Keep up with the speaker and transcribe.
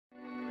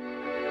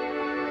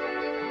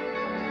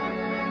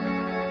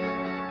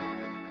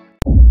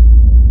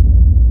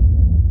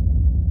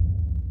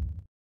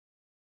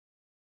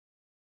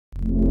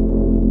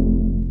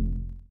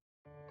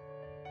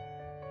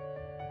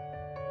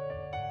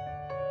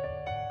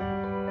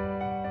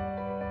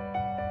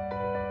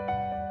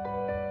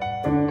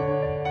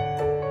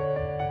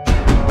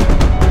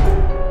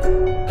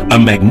A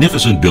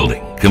magnificent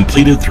building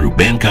completed through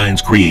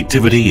mankind's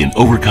creativity in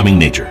overcoming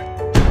nature.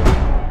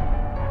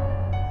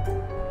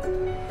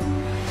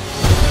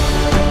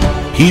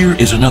 Here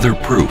is another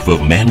proof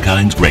of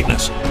mankind's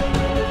greatness.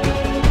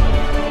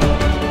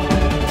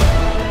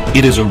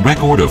 It is a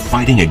record of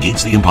fighting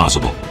against the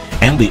impossible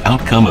and the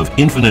outcome of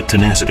infinite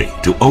tenacity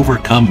to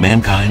overcome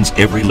mankind's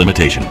every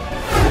limitation.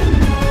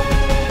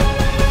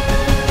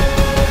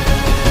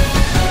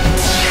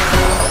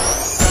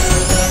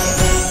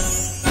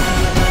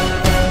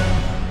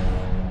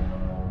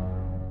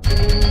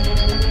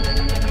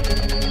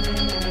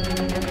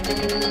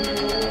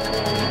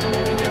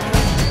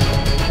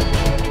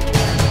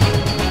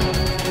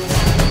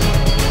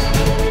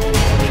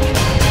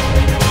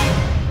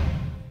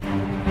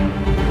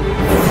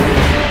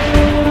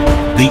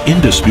 The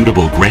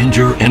indisputable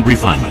grandeur and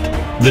refinement,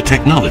 the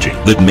technology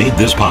that made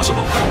this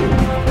possible.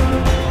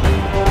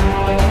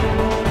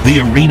 The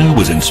arena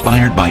was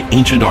inspired by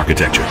ancient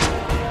architecture.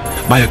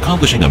 By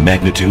accomplishing a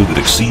magnitude that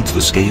exceeds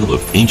the scale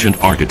of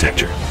ancient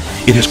architecture,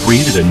 it has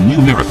created a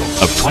new miracle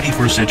of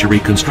 21st century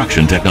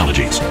construction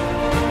technologies.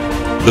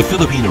 The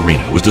Philippine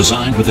Arena was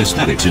designed with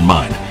aesthetics in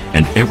mind,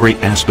 and every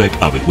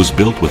aspect of it was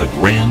built with a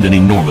grand and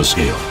enormous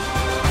scale.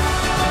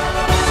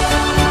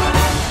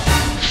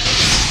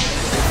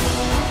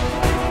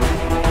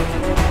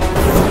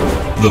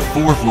 The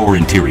four-floor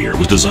interior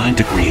was designed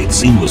to create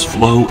seamless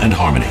flow and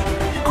harmony,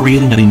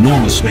 creating an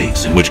enormous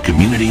space in which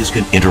communities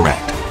can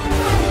interact.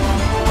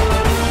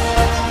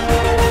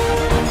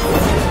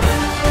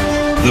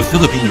 The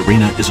Philippine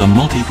Arena is a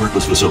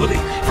multi-purpose facility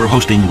for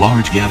hosting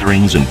large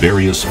gatherings and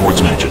various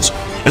sports matches,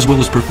 as well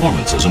as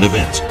performances and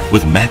events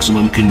with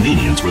maximum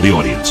convenience for the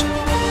audience.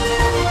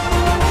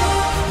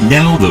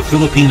 Now the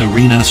Philippine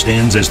Arena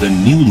stands as the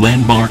new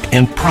landmark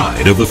and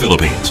pride of the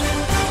Philippines.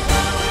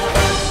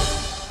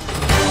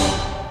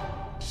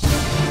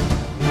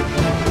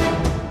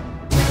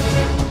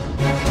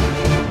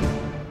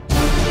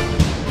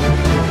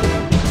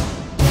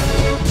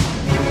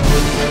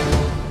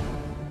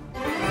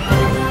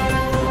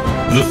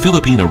 The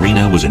Philippine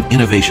Arena was an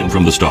innovation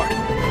from the start.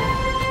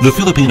 The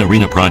Philippine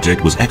Arena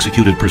project was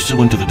executed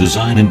pursuant to the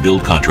design and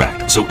build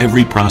contract, so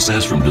every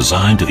process from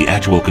design to the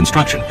actual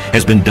construction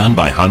has been done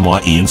by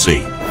Hanwha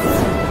E&C.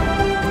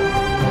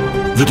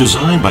 The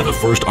design by the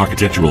first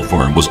architectural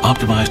firm was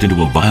optimized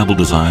into a viable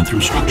design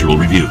through structural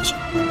reviews.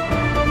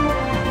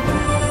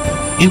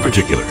 In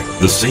particular,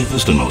 the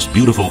safest and most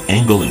beautiful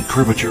angle and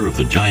curvature of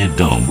the giant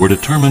dome were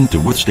determined to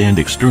withstand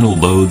external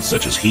loads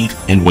such as heat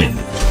and wind.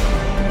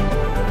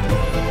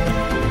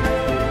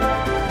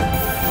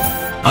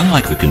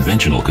 Unlike the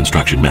conventional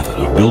construction method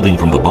of building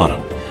from the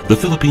bottom, the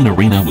Philippine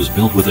Arena was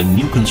built with a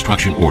new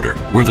construction order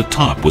where the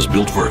top was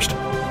built first.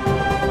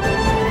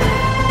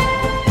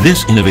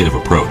 This innovative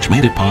approach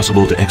made it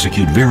possible to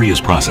execute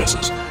various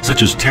processes,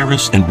 such as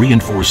terrace and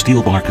reinforced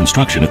steel bar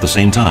construction at the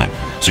same time,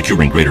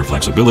 securing greater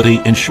flexibility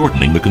and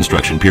shortening the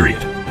construction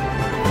period.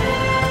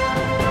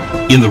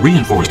 In the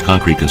reinforced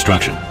concrete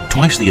construction,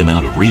 twice the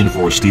amount of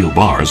reinforced steel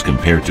bars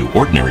compared to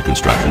ordinary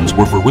constructions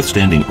were for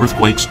withstanding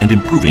earthquakes and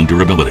improving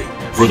durability.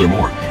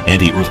 Furthermore,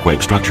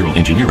 anti-earthquake structural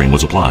engineering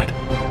was applied.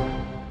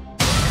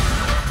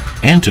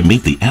 And to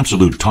meet the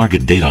absolute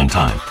target date on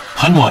time,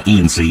 Hanwha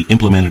E&C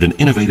implemented an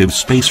innovative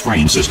space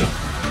frame system.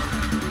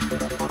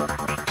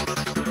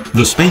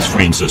 The space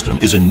frame system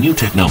is a new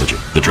technology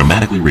that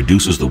dramatically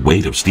reduces the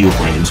weight of steel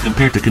frames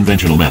compared to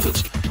conventional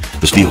methods.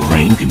 The steel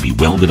frame can be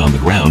welded on the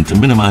ground to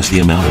minimize the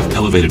amount of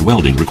elevated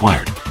welding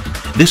required.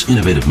 This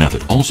innovative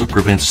method also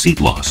prevents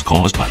seat loss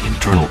caused by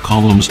internal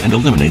columns and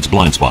eliminates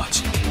blind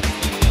spots.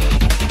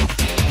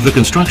 The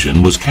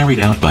construction was carried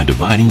out by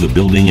dividing the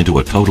building into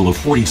a total of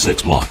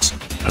 46 blocks,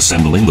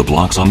 assembling the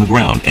blocks on the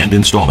ground and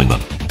installing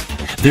them.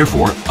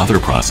 Therefore, other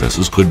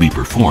processes could be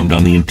performed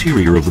on the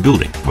interior of the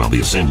building while the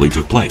assembly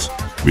took place,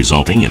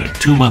 resulting in a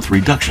 2-month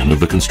reduction of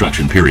the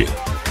construction period.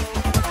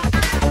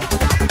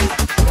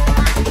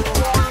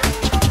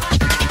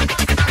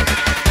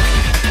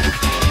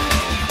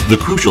 The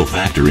crucial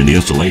factor in the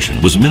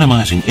installation was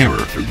minimizing error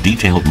through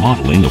detailed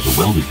modeling of the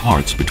welded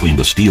parts between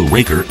the steel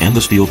raker and the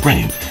steel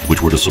frame,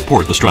 which were to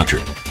support the structure.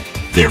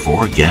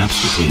 Therefore,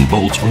 gaps between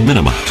bolts were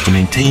minimized to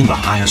maintain the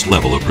highest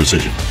level of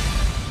precision.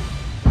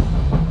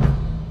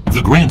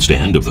 The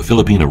grandstand of the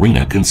Philippine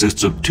Arena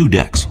consists of 2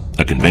 decks.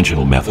 A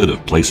conventional method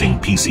of placing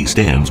PC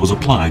stands was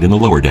applied in the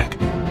lower deck.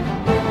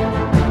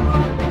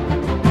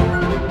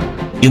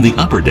 In the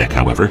upper deck,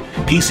 however,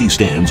 PC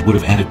stands would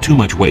have added too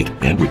much weight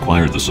and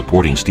required the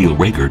supporting steel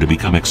raker to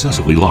become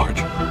excessively large.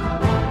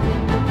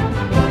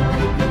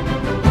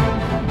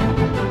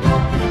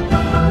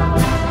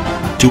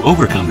 To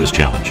overcome this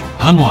challenge,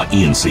 Hanwha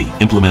E&C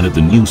implemented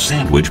the new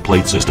sandwich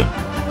plate system.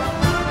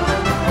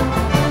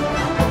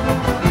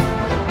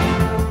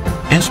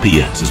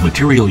 SPS is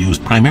material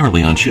used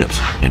primarily on ships,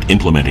 and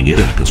implementing it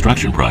in a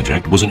construction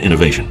project was an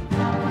innovation.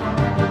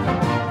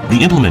 The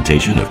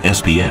implementation of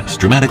SPS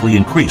dramatically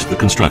increased the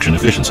construction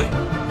efficiency.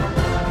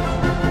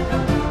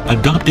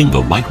 Adopting the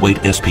lightweight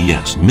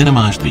SPS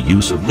minimized the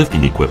use of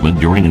lifting equipment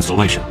during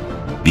installation.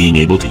 Being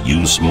able to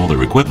use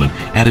smaller equipment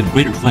added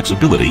greater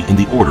flexibility in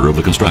the order of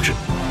the construction.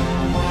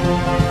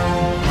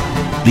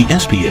 The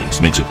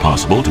SPS makes it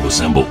possible to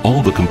assemble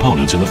all the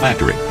components in the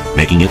factory,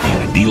 making it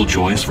the ideal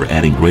choice for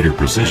adding greater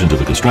precision to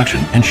the construction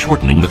and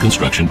shortening the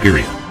construction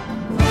period.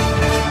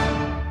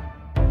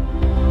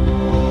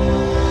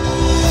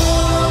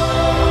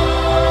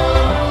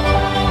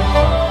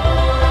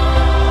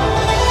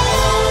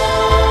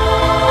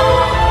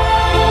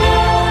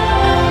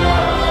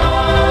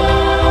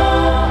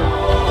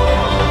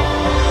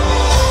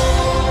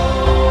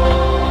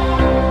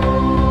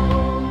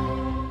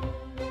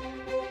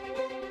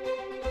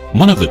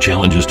 One of the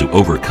challenges to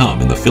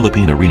overcome in the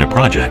Philippine Arena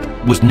project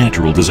was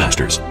natural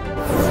disasters.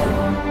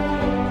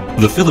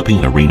 The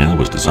Philippine Arena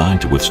was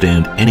designed to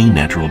withstand any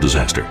natural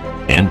disaster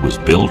and was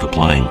built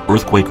applying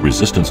earthquake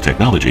resistance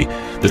technology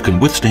that can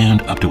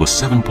withstand up to a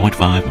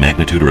 7.5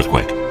 magnitude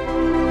earthquake.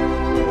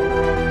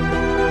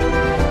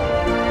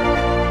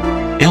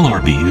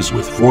 LRBs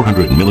with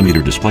 400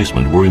 millimeter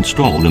displacement were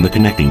installed in the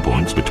connecting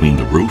points between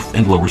the roof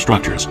and lower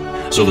structures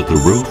so that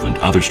the roof and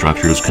other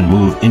structures can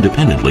move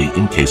independently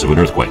in case of an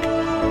earthquake.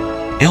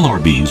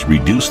 LRBs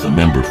reduce the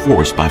member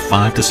force by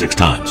 5 to 6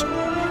 times.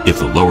 If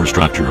the lower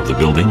structure of the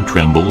building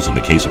trembles in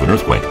the case of an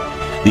earthquake,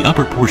 the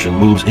upper portion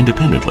moves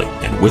independently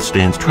and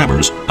withstands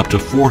tremors up to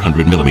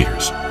 400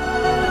 millimeters.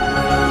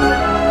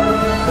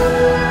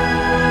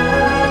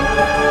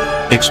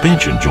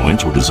 Expansion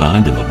joints were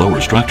designed in the lower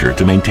structure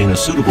to maintain a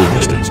suitable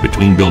distance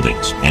between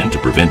buildings and to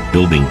prevent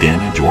building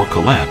damage or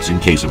collapse in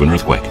case of an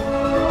earthquake.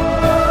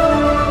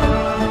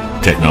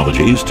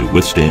 Technologies to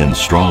withstand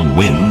strong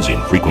winds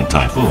in frequent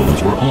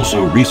typhoons were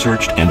also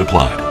researched and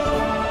applied.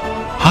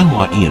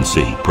 Hanwha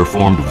E&C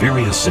performed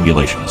various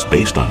simulations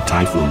based on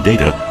typhoon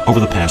data over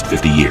the past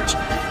 50 years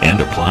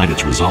and applied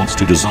its results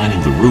to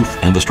designing the roof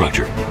and the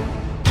structure.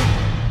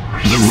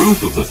 The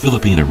roof of the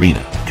Philippine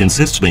Arena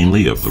consists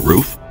mainly of the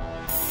roof,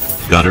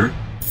 gutter,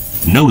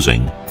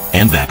 nosing,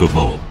 and back of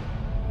mold.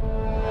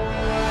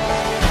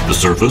 The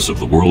surface of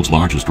the world's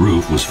largest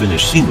roof was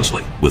finished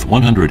seamlessly with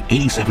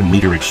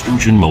 187-meter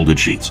extrusion molded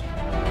sheets.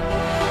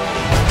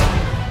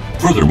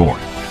 Furthermore,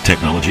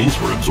 technologies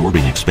for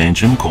absorbing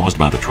expansion caused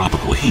by the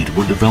tropical heat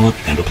were developed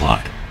and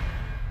applied.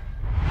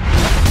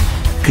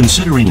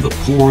 Considering the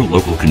poor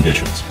local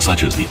conditions,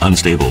 such as the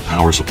unstable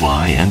power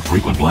supply and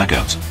frequent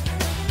blackouts,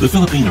 the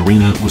Philippine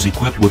Arena was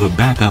equipped with a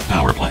backup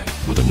power plant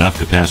with enough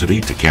capacity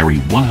to carry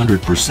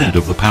 100%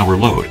 of the power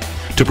load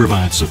to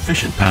provide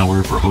sufficient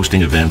power for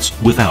hosting events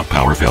without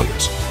power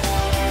failures.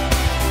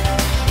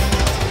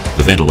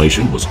 The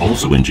ventilation was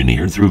also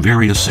engineered through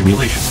various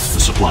simulations to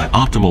supply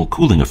optimal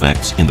cooling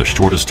effects in the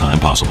shortest time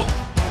possible.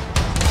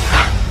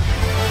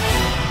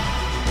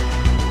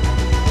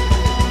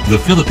 The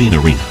Philippine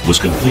Arena was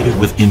completed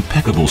with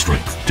impeccable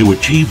strength to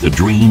achieve the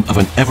dream of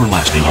an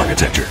everlasting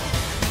architecture.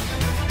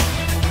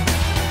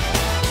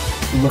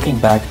 Looking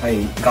back,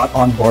 I got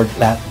on board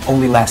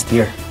only last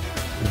year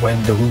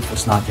when the roof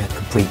was not yet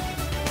complete.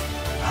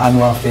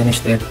 Hanwha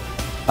finished it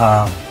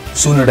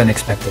sooner than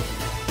expected.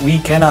 We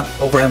cannot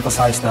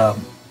overemphasize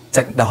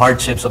the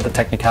hardships of the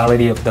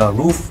technicality of the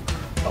roof,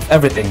 of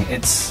everything.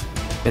 It's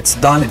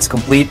done, it's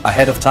complete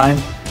ahead of time.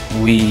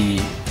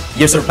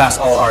 You surpassed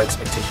all our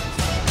expectations.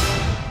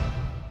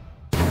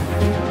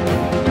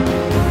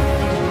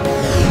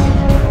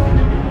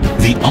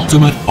 The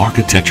ultimate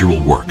architectural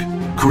work,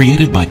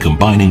 created by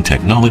combining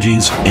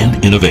technologies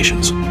and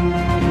innovations.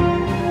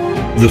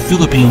 The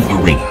Philippine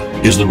Arena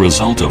is the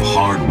result of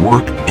hard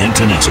work and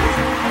tenacity,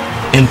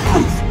 and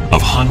proof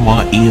of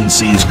Hanwha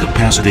E&C's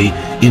capacity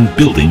in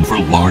building for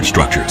large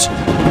structures.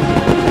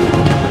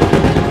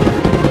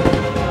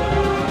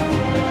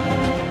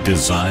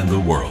 Design the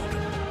world.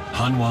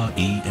 Hanwha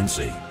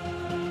E&C.